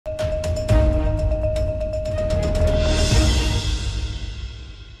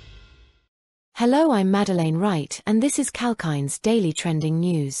Hello, I'm Madeleine Wright and this is Kalkine's Daily Trending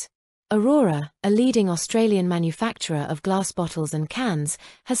News. Orora, a leading Australian manufacturer of glass bottles and cans,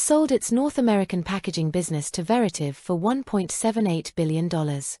 has sold its North American packaging business to Veritiv for $1.78 billion.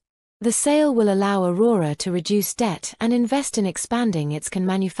 The sale will allow Orora to reduce debt and invest in expanding its can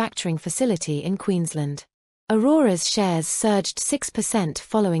manufacturing facility in Queensland. Orora's shares surged 6%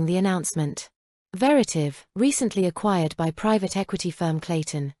 following the announcement. Veritiv, recently acquired by private equity firm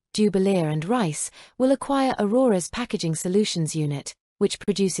Clayton, Dubilier and Rice, will acquire Orora's packaging solutions unit, which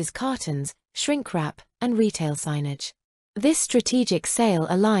produces cartons, shrink wrap, and retail signage. This strategic sale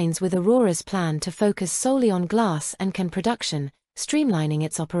aligns with Orora's plan to focus solely on glass and can production, streamlining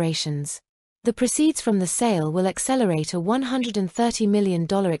its operations. The proceeds from the sale will accelerate a $130 million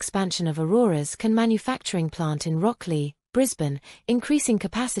expansion of Orora's can manufacturing plant in Rocklea, Brisbane, increasing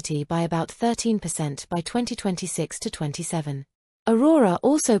capacity by about 13% by 2026 to 27. Orora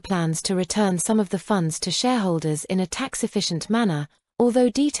also plans to return some of the funds to shareholders in a tax-efficient manner, although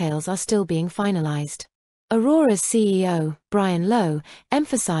details are still being finalized. Orora's CEO, Brian Lowe,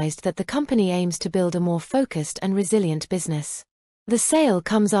 emphasized that the company aims to build a more focused and resilient business. The sale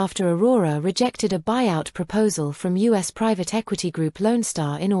comes after Orora rejected a buyout proposal from U.S. private equity group Lone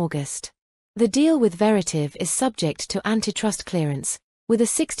Star in August. The deal with Veritiv is subject to antitrust clearance, with a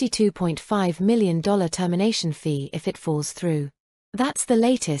 $62.5 million termination fee if it falls through. That's the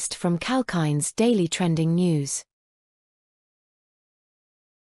latest from Kalkine's Daily Trending News.